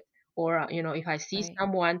one trip. Or, if I see Right.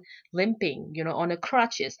 someone limping, on a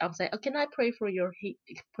crutches, I'll say, oh, can I pray for your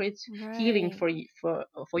pray healing Right. for you,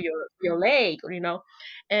 for your leg,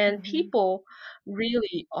 and Mhm. people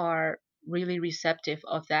really are really receptive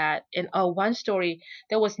of that. And one story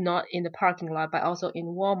that was not in the parking lot, but also in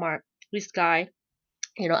Walmart. This guy,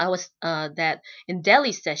 I was that in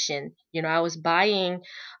deli session, I was buying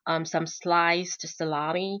some sliced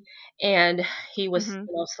salami, and he was Mhm.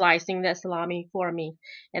 slicing that salami for me,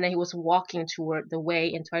 and then he was walking toward the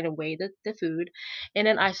way and trying to weigh the food, and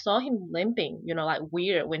then I saw him limping, like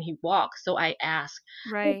weird when he walked. So I asked,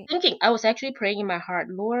 Right. I was actually praying in my heart,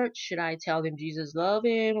 Lord, should I tell him Jesus love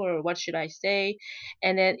him, or what should I say?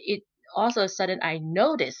 And then it also sudden I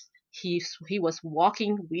noticed he was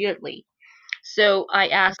walking weirdly, So I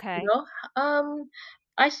asked, Okay.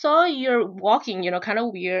 I saw you're walking, kind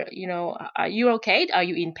of weird, are you okay? Are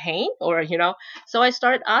you in pain? Or, so I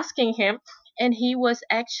started asking him, and he was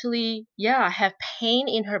actually, yeah, I have pain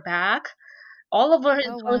in her back, all over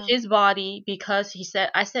Oh, wow. his body, because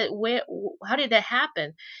I said, how did that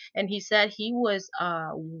happen? And he said he was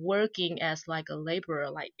working as like a laborer,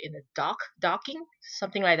 like in a docking,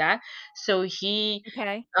 something like that. So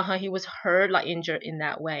Okay. he was hurt, like injured in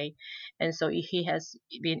that way, and so he has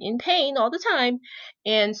been in pain all the time.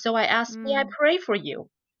 And so I asked, may I Mm. pray for you?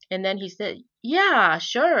 And then he said, yeah,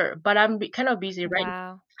 sure, but I'm kind of busy right now.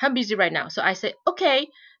 Wow. I'm busy right now. So I said, okay,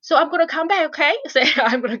 so I'm gonna come back, okay? Say,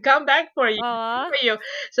 I'm gonna come back for you. Aw. For you.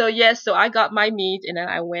 So yes, so I got my meat, and then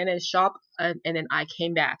I went and shop, and then I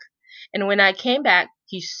came back. And when I came back,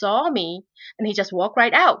 he saw me, and he just walked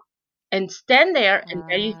right out and stand there and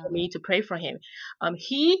ready for me to pray for him. Um,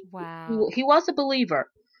 he Wow. he was a believer,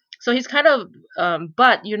 so he's kind of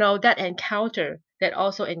but that encounter that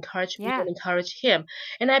also encouraged me Yeah. and encouraged him,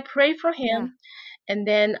 and I prayed for Yeah. him. And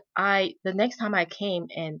then the next time I came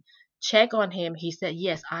and checked on him, he said,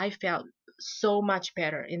 yes, I felt so much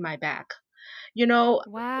better in my back. you know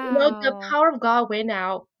the Wow. power of God went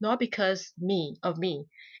out, not because of me.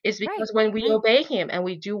 It's Right. because when we Right. obey him and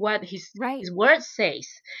we do what Right. his word says,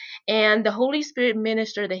 and the Holy Spirit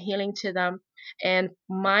minister the healing to them, and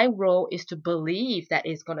my role is to believe that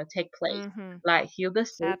it's going to take place, Mm-hmm. like heal the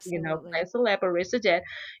sick, Absolutely. cleanse the leper, raise the dead.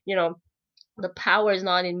 you know the power is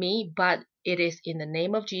not in me, but it is in the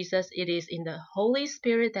name of Jesus. It is in the Holy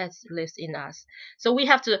Spirit that lives in us. So we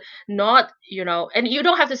have to not, and you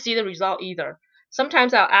don't have to see the result either.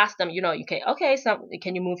 Sometimes I'll ask them, okay, so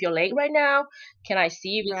can you move your leg right now? Can I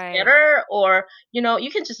see if it's Right. better? Or, you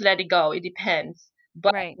can just let it go. It depends.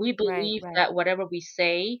 But Right. we Right. believe Right. that whatever we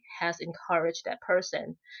say has encouraged that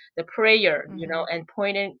person, the prayer, Mm-hmm. and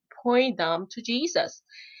point them to Jesus.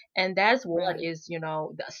 And that's what Right. is,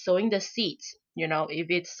 sowing the seeds. If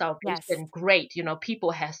it's Yes. salvation, great.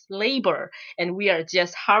 People has labor, and we are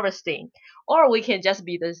just harvesting. Or we can just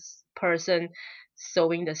be this person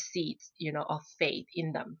sowing the seeds, of faith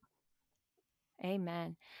in them.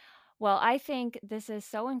 Amen. Well, I think this is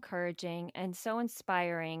so encouraging and so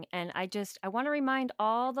inspiring. And I want to remind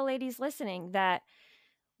all the ladies listening that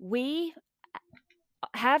we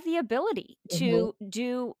have the ability Mm-hmm. to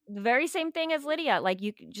do the very same thing as Lydia. Like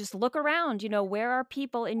you can just look around, where are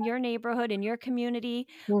people in your neighborhood, in your community,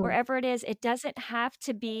 wherever it is. It doesn't have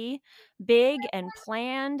to be big and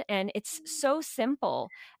planned, and it's so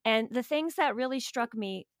simple. And the things that really struck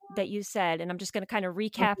me that you said, and I'm just going to kind of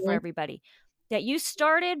recap for Mm-hmm. everybody, that you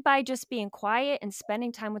started by just being quiet and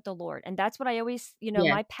spending time with the Lord. And that's what I always, Yes.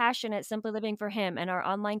 my passion at Simply Living for Him and our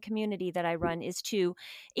online community that I run is to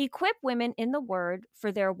equip women in the Word for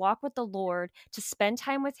their walk with the Lord, to spend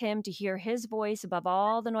time with Him, to hear His voice above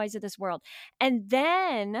all the noise of this world. And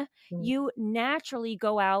then you naturally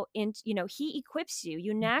go out and, He equips you.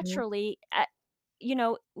 You Mm-hmm. naturally,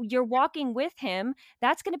 you're walking with Him.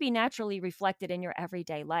 That's going to be naturally reflected in your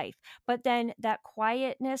everyday life. But then that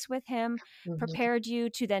quietness with Him Mm-hmm. prepared you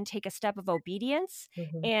to then take a step of obedience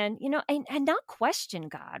Mm-hmm. and, and not question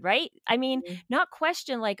God, right? I mean, not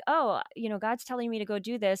question like, oh, God's telling me to go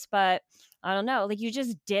do this, but I don't know. Like you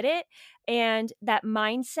just did it. And that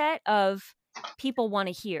mindset of people want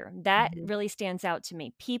to hear, that Mm-hmm. really stands out to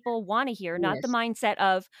me. People want to hear, not the Yes. mindset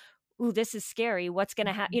of, ooh, this is scary. What's going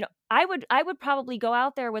to happen? I would probably go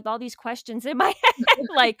out there with all these questions in my head,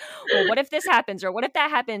 like, well, what if this happens or what if that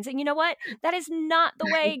happens? And you know what? That is not the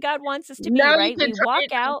way God wants us to be, Now you right? can We try walk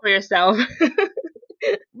it out out, for yourself.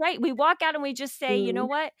 right? We walk out and we just say, you know Mm-hmm.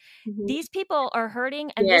 what? These people are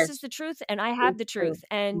hurting and this is Yes, the truth and I have it's the true. truth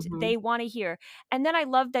and Mm-hmm. they want to hear. And then I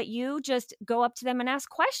love that you just go up to them and ask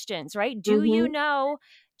questions, right? Do you Mm-hmm. know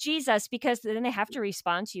Jesus? Because then they have to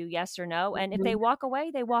respond to you yes or no. And if they Mm-hmm. walk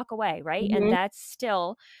away, they walk away, right? And Mm-hmm. that's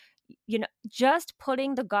still, just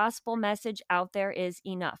putting the gospel message out there is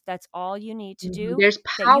enough. That's all you need to Mhm. do. There's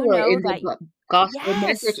That you power know in the that, gospel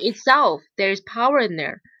message yes. itself. There's power in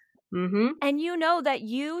there. Mhm. And you know that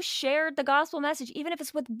you shared the gospel message, even if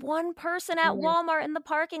it's with one person at Yes. Walmart in the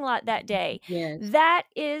parking lot that day. Yes. That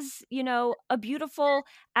is, a beautiful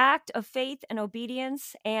act of faith and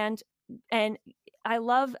obedience. And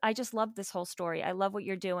I just love this whole story. I love what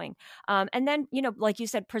you're doing. And then, like you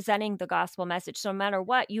said, presenting the gospel message. So no matter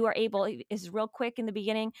what, you are able, is real quick in the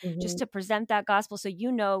beginning, just Mhm. to present that gospel so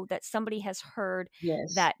you know that somebody has heard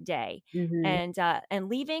Yes. that day, Mhm. and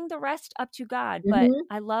leaving the rest up to God. But Mhm.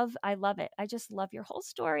 I love it. I just love your whole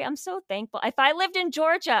story. I'm so thankful. If I lived in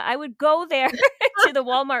Georgia, I would go there to the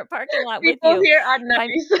Walmart parking lot with People you. here are If I'm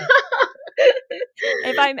nice.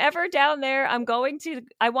 If I'm ever down there, I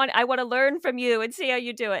want to learn from you and see how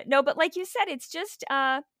you do it. No, but like you said, it's just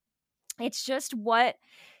what,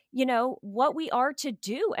 what we are to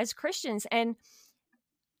do as Christians. And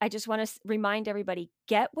I just want to remind everybody,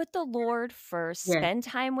 get with the Lord first, Yes. spend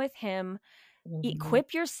time with him, Mhm.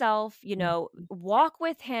 equip yourself, Mhm. walk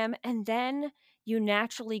with him, and then you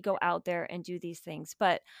naturally go out there and do these things.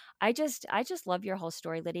 But I just love your whole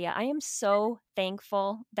story, Lydia. I am so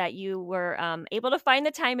thankful that you were able to find the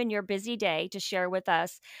time in your busy day to share with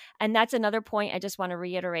us. And that's another point I just want to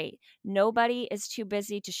reiterate. Nobody is too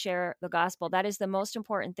busy to share the gospel. That is the most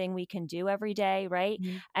important thing we can do every day, right?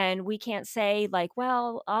 Mhm. And we can't say like,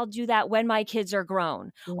 well, I'll do that when my kids are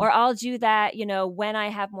grown, Mhm. or I'll do that, when I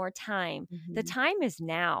have more time. The Mhm. time is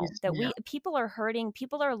now. Yes, That now. people are hurting,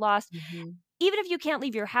 people are lost. Mhm. Even if you can't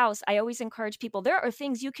leave your house, I always encourage people, there are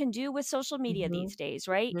things you can do with social media these Mhm. days,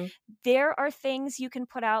 right? Mhm. There are things you can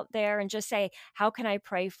put out there and just say, how can I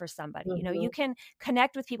pray for somebody? You Mhm. can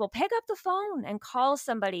connect with people, pick up the phone and call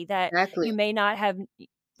somebody that Exactly. you may not have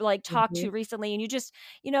like talked to Mhm. recently. And you just,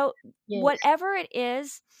 you know, Yes. whatever it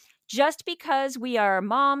is, just because we are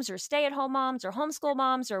moms or stay at home moms or homeschool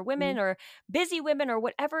moms or Mhm. women or busy women or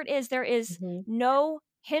whatever it is, there is Mhm. no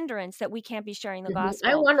hindrance that we can't be sharing the Mhm.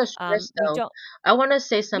 I gospel. want to stress We though, don't, I want to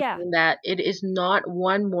say yeah, something that it is not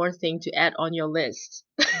one more thing to add on your list.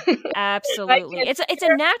 I absolutely. can It's a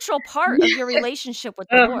natural part of your Yes. relationship with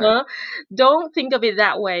the Lord. Uh-huh. Don't think of it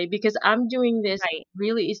that way because I'm doing this Right.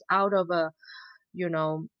 really is out of a,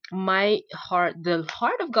 my heart, the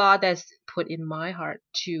heart of God that's put in my heart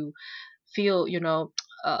to feel,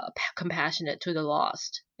 compassionate to the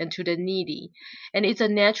lost and to the needy. And it's a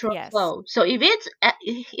natural Yes. flow. So if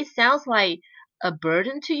it sounds like a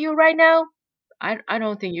burden to you right now, I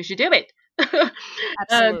don't think you should do it. um,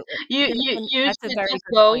 Absolutely. you That's a should very just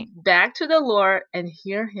good go point. back to the Lord and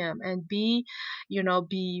hear Him and be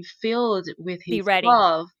filled with Be His ready.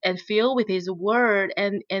 love and filled with His Word,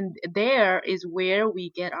 and there is where we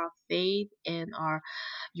get our faith and our,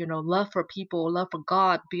 love for people, love for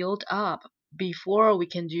God built up before we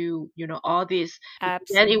can do, all this, because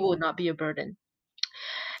then it will Absolutely. not be a burden.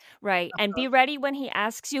 Right. And be ready when he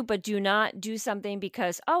asks you, but do not do something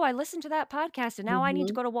because, oh, I listened to that podcast and now I need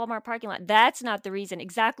to Mhm. go to Walmart parking lot. That's not the reason.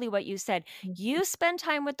 Exactly what you said. Mhm. You spend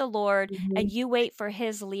time with the Lord and Mhm. you wait for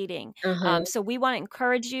his leading. Uh-huh. So we want to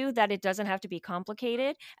encourage you that it doesn't have to be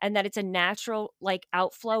complicated and that it's a natural like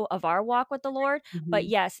outflow of our walk with the Lord. But Mhm.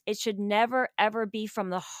 yes, it should never ever be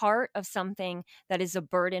from the heart of something that is a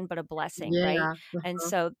burden but a blessing, right? Yeah. And Uh-huh.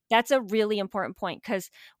 so that's a really important point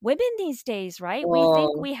because women these days, right? We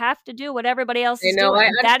think Oh, we have to do what everybody else I is know. doing, I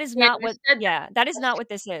and that is understand. not You what said that. yeah, that is not what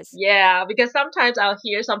this is. Yeah, because sometimes I'll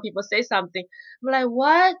hear some people say something. I'm like,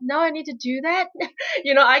 what? Now I need to do that?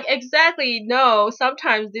 I exactly know.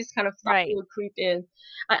 Sometimes this kind of thought Right. will creep in.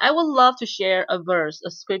 I would love to share a verse,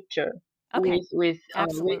 a scripture Okay. with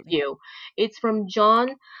Absolutely. you. It's from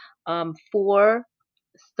John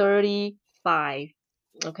 4:35.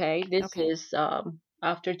 Okay, this Okay. is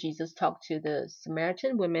after Jesus talked to the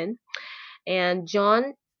Samaritan women, and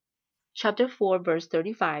John chapter 4, verse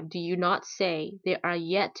 35. Do you not say, there are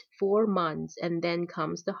yet 4 months, and then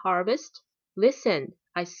comes the harvest? Listen,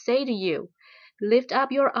 I say to you, lift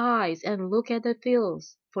up your eyes and look at the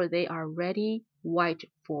fields, for they are ready, white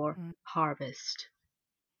for Mm, harvest.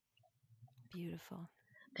 beautiful.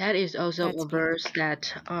 That is also That's a verse beautiful.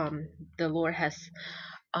 that the Lord has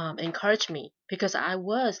encouraged me, because I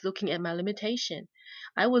was looking at my limitation.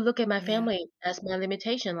 I would look at my Yeah. family as my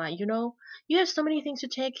limitation, like, you have so many things to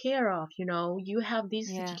take care of, you have this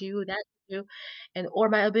to Yeah. do, that to do, and or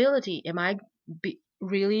my ability. Am I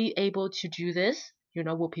really able to do this?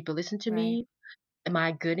 Will people listen to Right. me? Am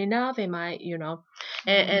I good enough? Am I, and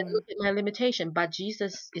Mm. look at my limitation. But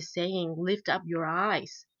Jesus is saying, lift up your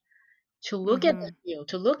eyes to look at that Mhm. view,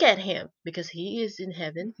 to look at him, because he is in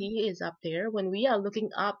heaven, he is up there. When we are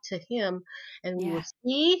looking up to him and we will Yeah.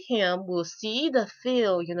 see him, we'll see the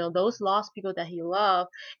field, those lost people that he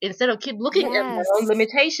loved, instead of keep looking at my own Yes.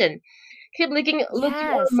 limitation, keep looking on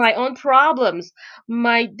Yes. my own problems,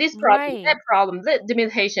 my this problem, that Right. problem, that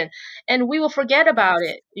limitation, and we will forget about Yes.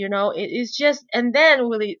 it. It is just, and then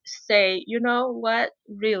really say, what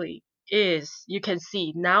really is. You can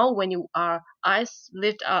see now when you are eyes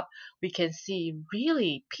lift up, we can see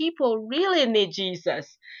really people really need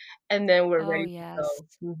Jesus, and then we're Oh, ready to yes.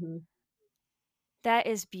 go. Hmm. That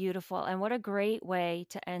is beautiful. And what a great way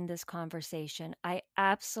to end this conversation. I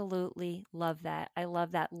absolutely love that. I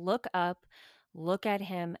love that. Look up, look at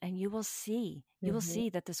him, and you will see. You will Hmm. see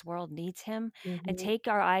that this world needs him and Hmm. take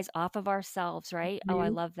our eyes off of ourselves, right? Oh, I Hmm.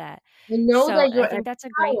 love that. And know So that I you're think that's a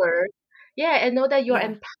great, empowered. Yeah, and know that you're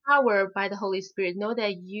Yeah. empowered by the Holy Spirit. Know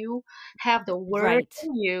that you have the word Right.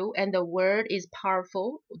 in you, and the word is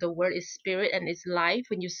powerful. The word is spirit and is life.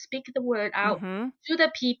 When you speak the word out Mm-hmm. to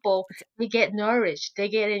the people, It's they get nourished, they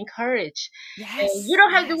get encouraged. And you yes,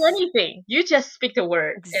 don't have to do yes. anything. You just speak the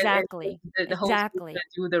word, and Exactly. the Holy Spirit Exactly.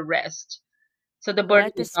 will do the rest. So the burden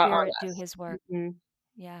Let the is not on Spirit do us. his work. Hmm.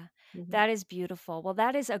 Yeah, Hmm. that is beautiful. Well,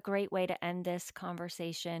 that is a great way to end this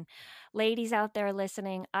conversation. Ladies out there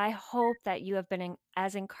listening, I hope that you have been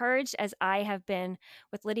as encouraged as I have been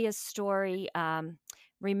with Lydia's story.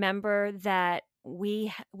 Remember that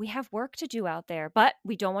we have work to do out there, but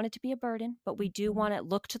we don't want it to be a burden. But we do want to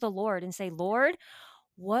look to the Lord and say, Lord,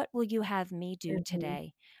 what will you have me do Hmm.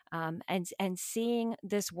 today? And seeing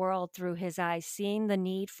this world through his eyes, seeing the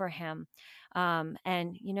need for him.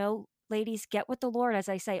 And, ladies, get with the Lord, as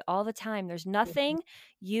I say all the time. There's nothing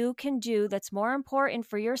you can do that's more important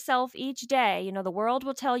for yourself each day. The world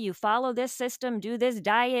will tell you, follow this system, do this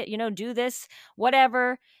diet, do this,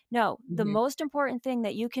 whatever. No, the Hmm. most important thing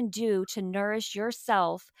that you can do to nourish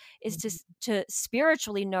yourself is to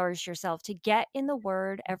spiritually nourish yourself, to get in the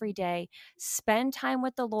word every day, spend time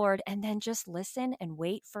with the Lord, and then just listen and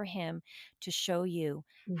wait for him to show you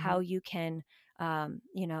Hmm. how you can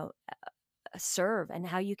serve and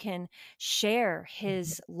how you can share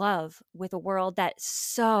his love with a world that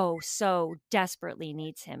so desperately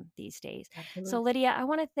needs him these days. So, Absolutely. Lydia, I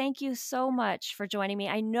want to thank you so much for joining me.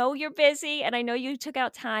 I know you're busy and I know you took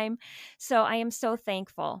out time, so I am so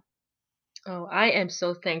thankful. Oh, I am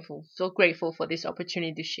so thankful, so grateful for this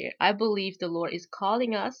opportunity to share. I believe the Lord is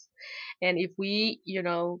calling us, and if we,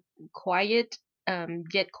 quiet,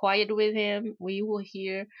 get quiet with Him, we will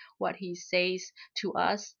hear what He says to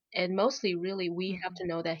us. And mostly, really, we have Hmm. to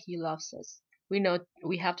know that He loves us.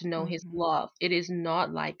 We have to know His Hmm. love. It is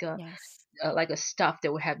not Yes, like a stuff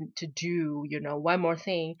that we have to do, one more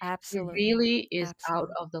thing. It absolutely. really is out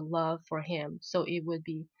Absolutely. of the love for him. So it would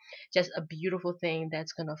be just a beautiful thing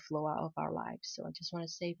that's going to flow out of our lives. So I just want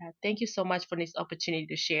to say that. Thank you so much for this opportunity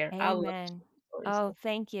to share. I love Amen. stories. Oh,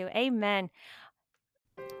 thank you. Amen.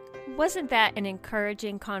 Wasn't that an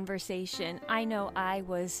encouraging conversation? I know I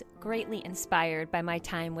was greatly inspired by my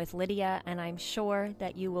time with Lydia, and I'm sure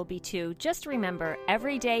that you will be too. Just remember,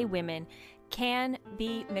 everyday women can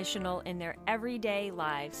be missional in their everyday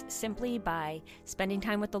lives simply by spending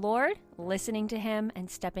time with the Lord, listening to Him, and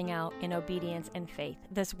stepping out in obedience and faith.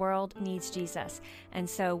 This world needs Jesus, and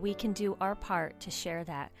so we can do our part to share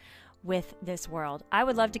that with this world. I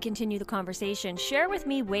would love to continue the conversation. Share with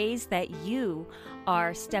me ways that you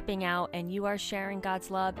are stepping out and you are sharing God's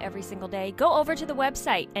love every single day. Go over to the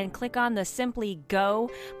website and click on the Simply Go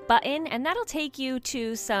button, and that'll take you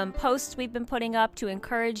to some posts we've been putting up to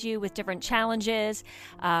encourage you with different challenges.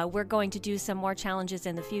 We're going to do some more challenges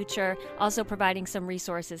in the future, also providing some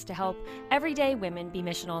resources to help everyday women be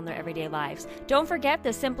missional in their everyday lives. Don't forget,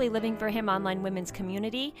 the Simply Living for Him online women's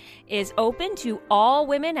community is open to all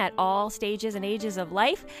women at all stages and ages of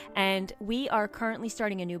life, and we are currently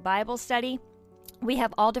starting a new Bible study. We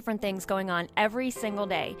have all different things going on every single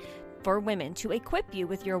day for women to equip you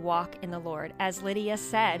with your walk in the Lord. As Lydia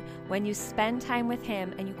said, when you spend time with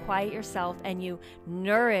Him and you quiet yourself and you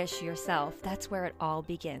nourish yourself, that's where it all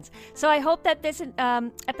begins. So I hope that this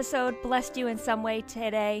episode blessed you in some way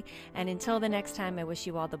today. And until the next time, I wish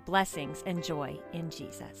you all the blessings and joy in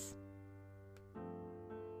Jesus.